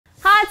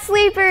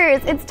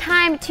sleepers! It's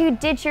time to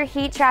ditch your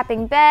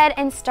heat-trapping bed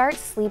and start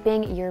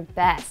sleeping your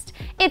best.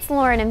 It's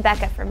Lauren and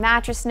Becca from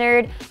Mattress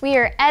Nerd. We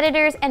are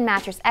editors and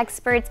mattress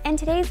experts, and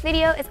today's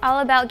video is all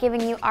about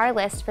giving you our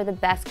list for the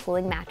best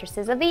cooling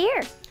mattresses of the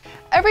year.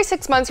 Every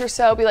 6 months or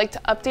so, we like to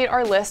update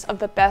our list of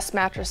the best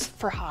mattress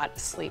for hot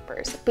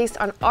sleepers based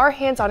on our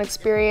hands-on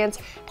experience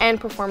and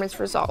performance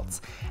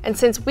results. And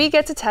since we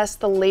get to test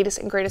the latest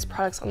and greatest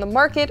products on the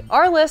market,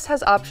 our list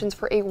has options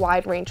for a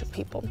wide range of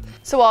people.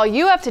 So all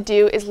you have to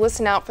do is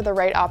listen out for the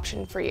right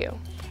option for you.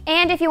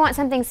 And if you want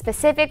something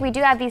specific, we do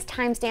have these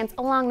timestamps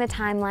along the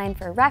timeline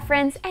for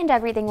reference, and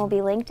everything will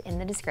be linked in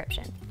the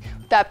description.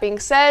 That being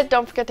said,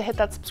 don't forget to hit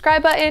that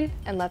subscribe button,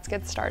 and let's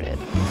get started.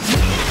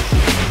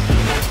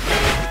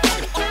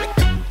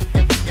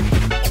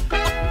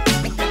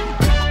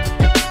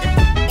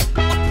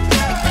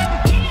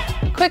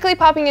 Quickly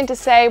popping in to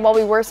say, while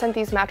we were sent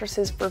these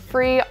mattresses for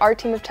free, our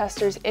team of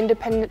testers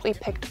independently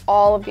picked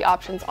all of the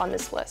options on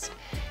this list.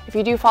 If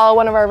you do follow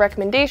one of our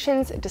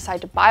recommendations and decide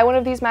to buy one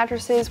of these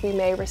mattresses, we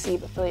may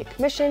receive affiliate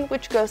commission,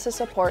 which goes to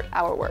support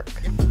our work.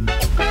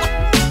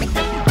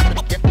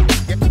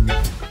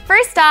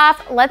 First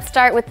off, let's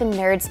start with the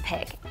Nerd's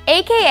Pick,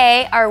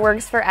 aka our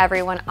Works for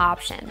Everyone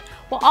option.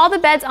 While all the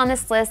beds on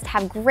this list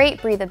have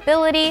great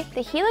breathability,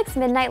 the Helix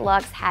Midnight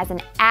Luxe has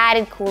an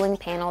added cooling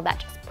panel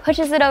that just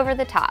pushes it over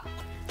the top.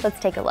 Let's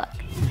take a look.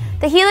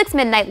 The Helix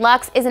Midnight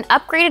Luxe is an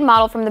upgraded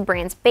model from the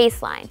brand's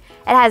baseline. It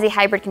has a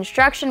hybrid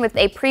construction with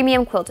a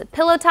premium quilted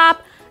pillow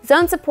top,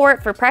 zone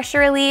support for pressure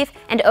relief,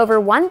 and over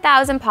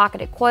 1,000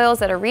 pocketed coils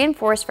that are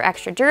reinforced for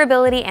extra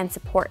durability and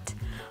support.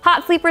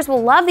 Hot sleepers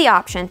will love the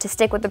option to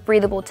stick with the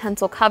breathable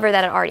tensile cover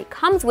that it already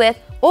comes with,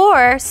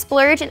 or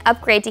splurge and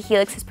upgrade to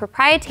Helix's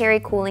proprietary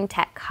cooling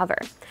tech cover.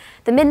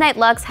 The Midnight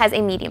Luxe has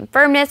a medium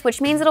firmness,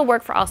 which means it'll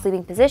work for all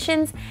sleeping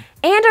positions,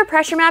 and our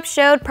pressure map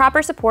showed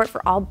proper support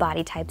for all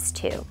body types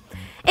too.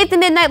 If the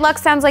Midnight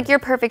Luxe sounds like your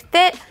perfect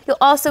fit, you'll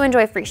also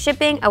enjoy free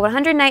shipping, a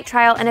 100-night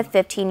trial, and a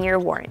 15-year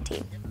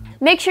warranty.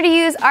 Make sure to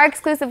use our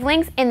exclusive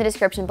links in the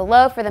description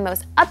below for the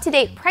most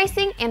up-to-date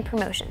pricing and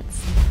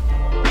promotions.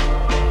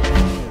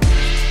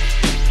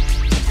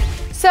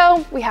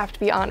 So, we have to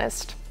be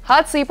honest.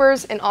 Hot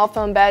sleepers and all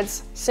foam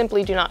beds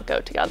simply do not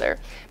go together.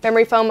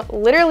 Memory foam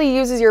literally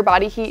uses your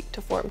body heat to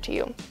form to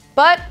you.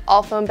 But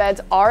all foam beds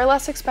are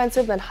less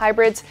expensive than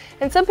hybrids,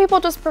 and some people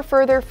just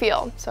prefer their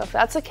feel. So if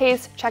that's the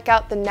case, check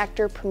out the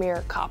Nectar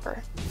Premier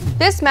Copper.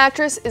 This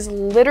mattress is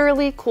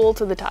literally cool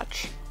to the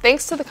touch,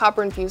 thanks to the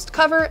copper-infused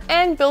cover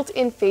and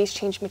built-in phase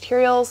change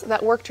materials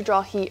that work to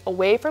draw heat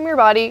away from your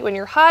body when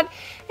you're hot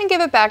and give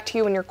it back to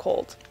you when you're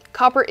cold.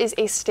 Copper is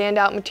a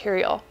standout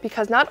material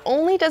because not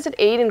only does it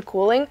aid in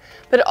cooling,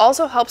 but it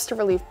also helps to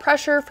relieve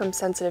pressure from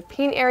sensitive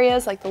pain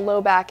areas like the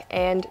low back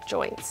and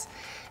joints.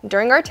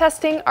 During our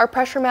testing, our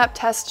pressure map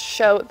tests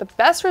show the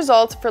best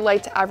results for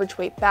light to average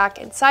weight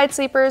back and side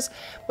sleepers,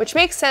 which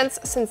makes sense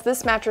since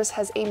this mattress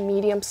has a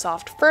medium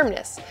soft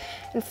firmness.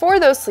 And for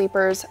those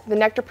sleepers, the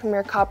Nectar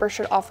Premier Copper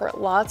should offer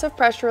lots of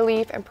pressure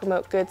relief and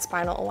promote good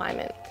spinal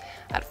alignment.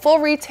 At full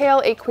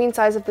retail, a queen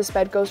size of this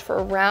bed goes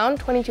for around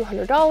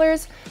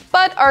 $2,200,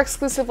 but our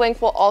exclusive link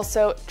will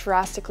also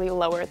drastically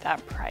lower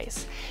that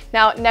price.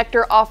 Now,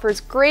 Nectar offers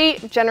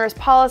great, generous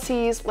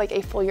policies like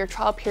a full-year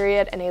trial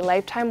period and a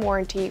lifetime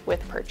warranty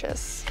with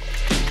purchase.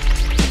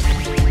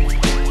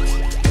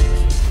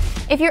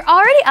 If you're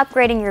already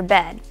upgrading your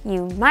bed,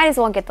 you might as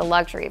well get the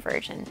luxury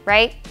version,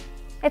 right?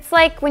 It's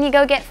like when you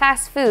go get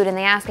fast food and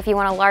they ask if you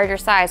want a larger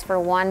size for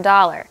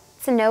 $1.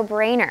 It's a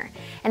no-brainer.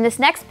 And this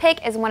next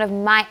pick is one of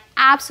my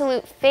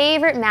absolute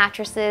favorite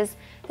mattresses,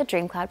 the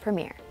DreamCloud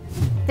Premier.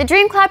 The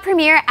DreamCloud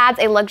Premier adds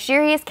a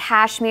luxurious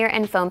cashmere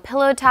and foam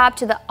pillow top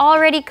to the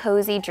already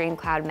cozy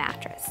DreamCloud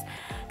mattress.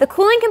 The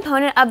cooling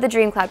component of the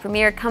DreamCloud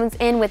Premier comes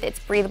in with its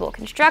breathable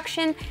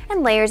construction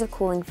and layers of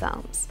cooling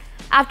foams.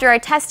 After our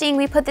testing,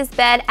 we put this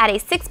bed at a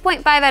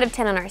 6.5 out of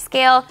 10 on our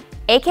scale,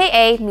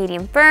 aka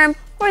medium firm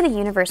or the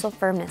universal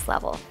firmness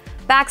level.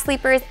 Back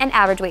sleepers and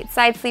average weight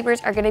side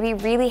sleepers are going to be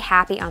really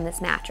happy on this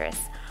mattress.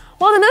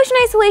 While the motion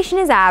isolation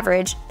is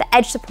average, the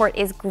edge support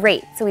is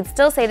great, so we'd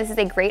still say this is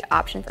a great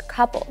option for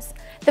couples.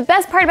 The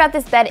best part about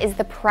this bed is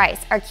the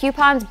price. Our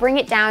coupons bring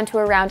it down to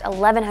around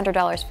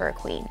 $1,100 for a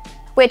queen,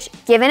 which,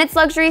 given its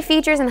luxury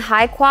features and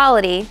high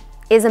quality,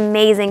 is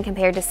amazing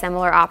compared to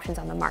similar options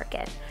on the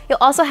market. You'll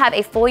also have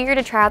a full year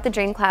to try out the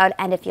DreamCloud,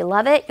 and if you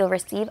love it, you'll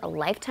receive a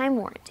lifetime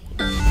warranty.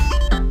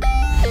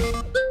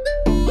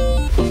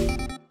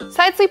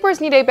 Side sleepers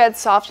need a bed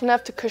soft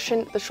enough to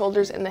cushion the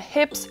shoulders and the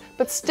hips,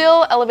 but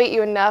still elevate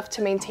you enough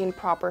to maintain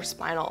proper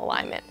spinal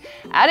alignment.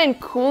 Add in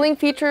cooling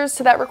features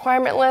to that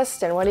requirement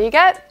list, and what do you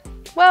get?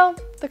 Well,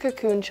 the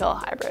Cocoon Chill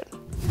Hybrid.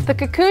 The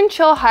Cocoon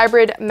Chill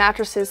Hybrid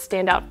mattress's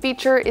standout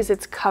feature is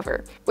its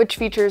cover, which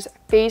features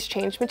phase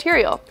change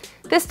material.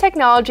 This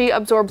technology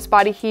absorbs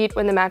body heat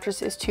when the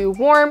mattress is too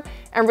warm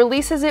and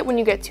releases it when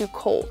you get too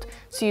cold,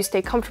 so you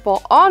stay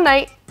comfortable all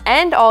night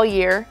and all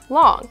year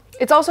long.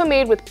 It's also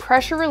made with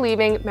pressure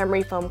relieving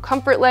memory foam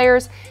comfort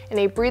layers and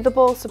a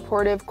breathable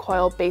supportive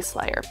coil base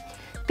layer.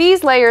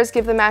 These layers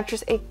give the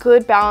mattress a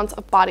good balance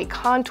of body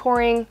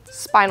contouring,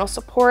 spinal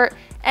support,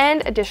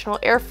 and additional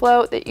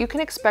airflow that you can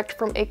expect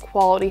from a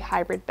quality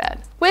hybrid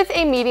bed. With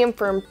a medium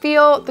firm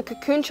feel, the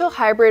Cocoon Chill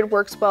Hybrid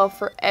works well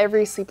for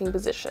every sleeping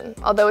position,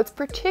 although it's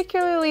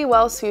particularly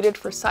well suited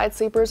for side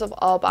sleepers of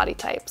all body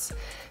types.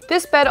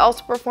 This bed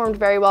also performed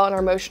very well in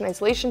our motion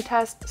isolation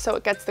test, so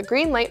it gets the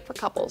green light for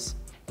couples.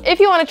 If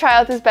you want to try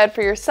out this bed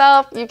for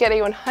yourself, you get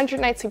a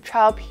 100-night sleep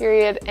trial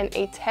period and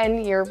a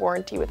 10-year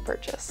warranty with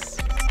purchase.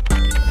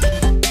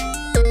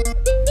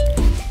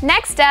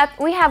 Next up,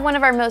 we have one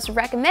of our most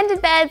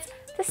recommended beds,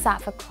 the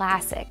Saatva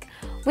Classic.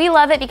 We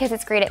love it because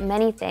it's great at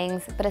many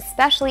things, but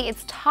especially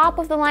its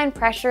top-of-the-line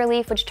pressure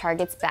relief, which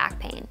targets back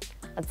pain.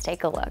 Let's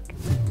take a look.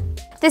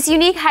 This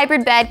unique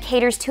hybrid bed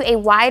caters to a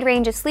wide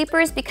range of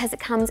sleepers because it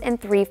comes in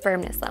 3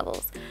 firmness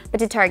levels. But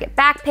to target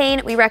back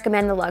pain, we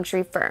recommend the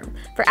Luxury Firm,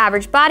 for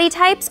average body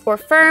types, or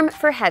Firm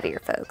for heavier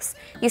folks.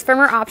 These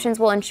firmer options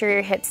will ensure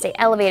your hips stay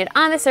elevated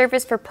on the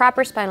surface for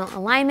proper spinal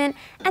alignment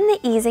and the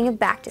easing of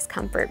back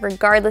discomfort,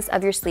 regardless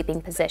of your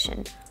sleeping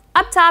position.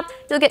 Up top,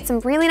 you'll get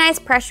some really nice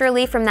pressure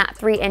relief from that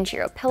 3-inch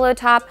Euro pillow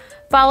top,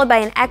 followed by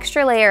an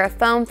extra layer of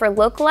foam for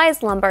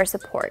localized lumbar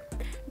support.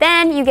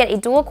 Then you get a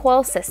dual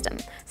coil system,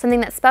 something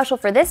that's special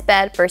for this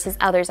bed versus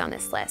others on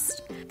this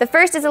list. The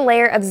first is a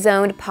layer of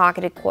zoned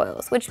pocketed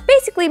coils, which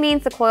basically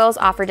means the coils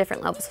offer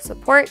different levels of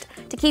support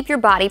to keep your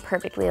body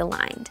perfectly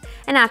aligned.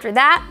 And after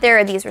that, there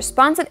are these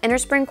responsive inner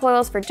spring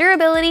coils for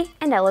durability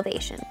and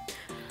elevation.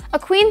 A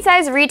queen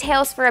size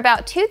retails for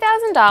about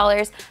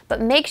 $2,000,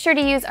 but make sure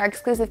to use our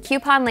exclusive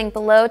coupon link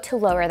below to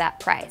lower that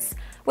price.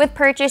 With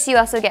purchase, you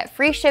also get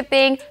free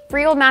shipping,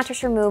 free old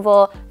mattress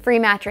removal, free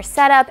mattress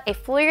setup, a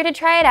full year to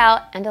try it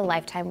out, and a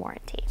lifetime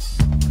warranty.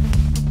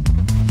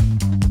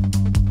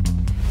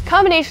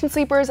 Combination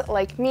sleepers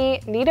like me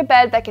need a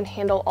bed that can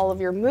handle all of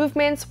your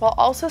movements while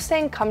also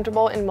staying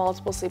comfortable in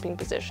multiple sleeping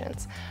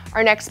positions.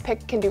 Our next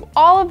pick can do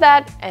all of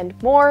that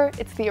and more.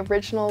 It's the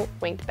original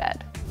winged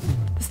bed.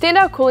 The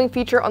standout cooling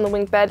feature on the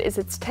winged bed is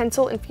its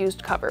Tencel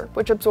infused cover,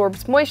 which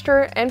absorbs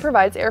moisture and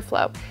provides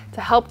airflow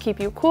to help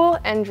keep you cool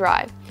and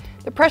dry.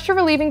 The pressure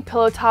relieving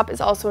pillow top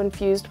is also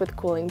infused with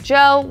cooling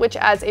gel, which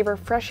adds a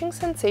refreshing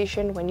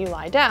sensation when you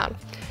lie down.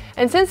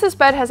 And since this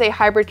bed has a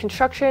hybrid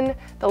construction,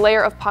 the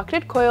layer of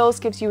pocketed coils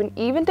gives you an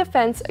even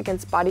defense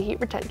against body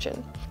heat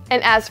retention.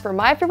 And as for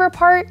my favorite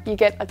part, you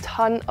get a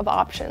ton of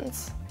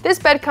options. This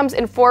bed comes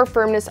in 4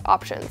 firmness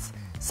options: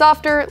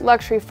 softer,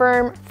 luxury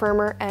firm,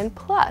 firmer, and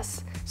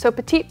plus. So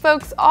petite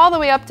folks all the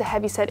way up to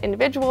heavyset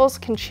individuals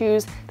can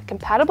choose the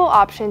compatible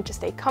option to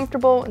stay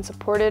comfortable and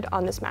supported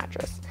on this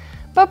mattress.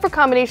 But for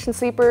combination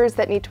sleepers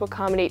that need to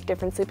accommodate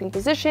different sleeping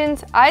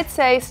positions, I'd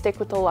say stick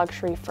with the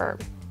luxury firm.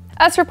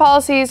 As for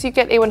policies, you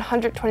get a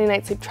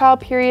 120-night sleep trial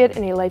period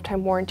and a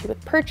lifetime warranty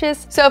with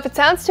purchase. So if it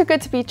sounds too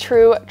good to be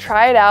true,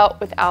 try it out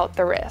without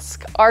the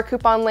risk. Our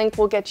coupon link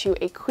will get you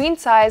a queen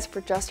size for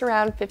just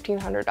around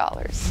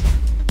 $1,500.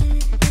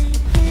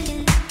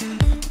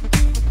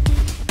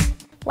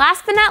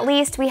 Last but not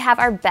least, we have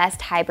our best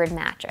hybrid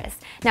mattress.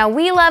 Now,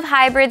 we love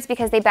hybrids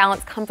because they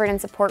balance comfort and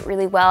support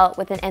really well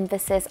with an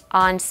emphasis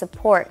on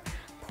support.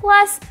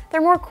 Plus,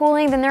 they're more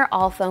cooling than their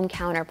all-foam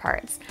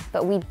counterparts.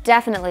 But we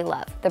definitely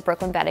love the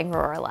Brooklyn Bedding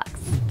Aurora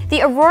Luxe.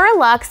 The Aurora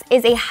Luxe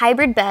is a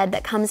hybrid bed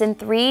that comes in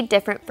 3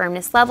 different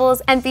firmness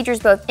levels and features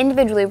both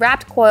individually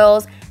wrapped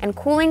coils and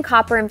cooling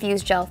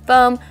copper-infused gel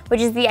foam, which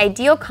is the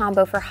ideal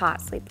combo for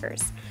hot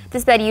sleepers.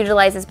 This bed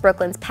utilizes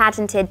Brooklyn's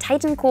patented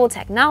Titan Cool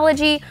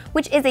technology,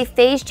 which is a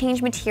phase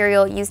change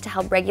material used to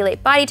help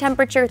regulate body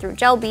temperature through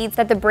gel beads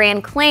that the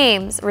brand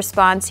claims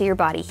respond to your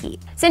body heat.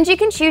 Since you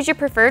can choose your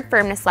preferred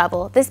firmness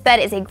level, this bed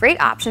is a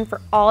great option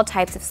for all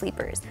types of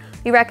sleepers.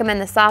 We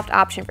recommend the soft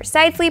option for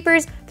side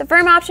sleepers, the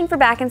firm option for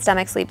back and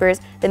stomach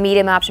sleepers, the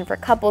medium option for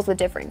couples with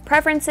differing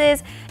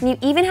preferences, and you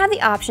even have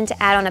the option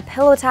to add on a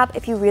pillow top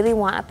if you really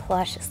want a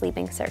plush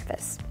sleeping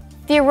surface.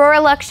 The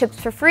Aurora Luxe ships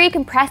for free,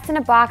 compressed in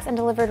a box, and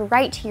delivered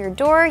right to your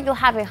door. You'll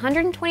have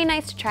 120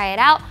 nights to try it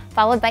out,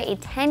 followed by a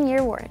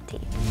 10-year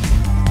warranty.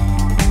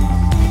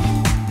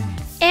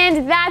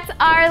 And that's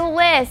our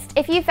list.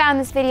 If you found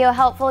this video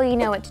helpful, you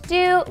know what to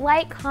do.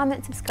 Like,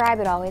 comment, subscribe,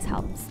 it always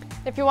helps.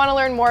 If you want to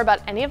learn more about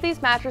any of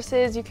these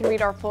mattresses, you can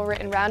read our full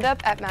written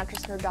roundup at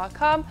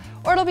mattressnerd.com,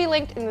 or it'll be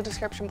linked in the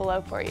description below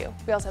for you.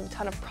 We also have a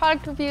ton of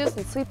product reviews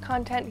and sleep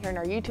content here on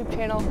our YouTube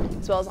channel,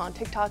 as well as on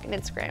TikTok and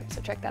Instagram,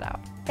 so check that out.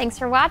 Thanks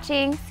for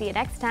watching. See you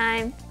next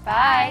time.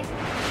 Bye.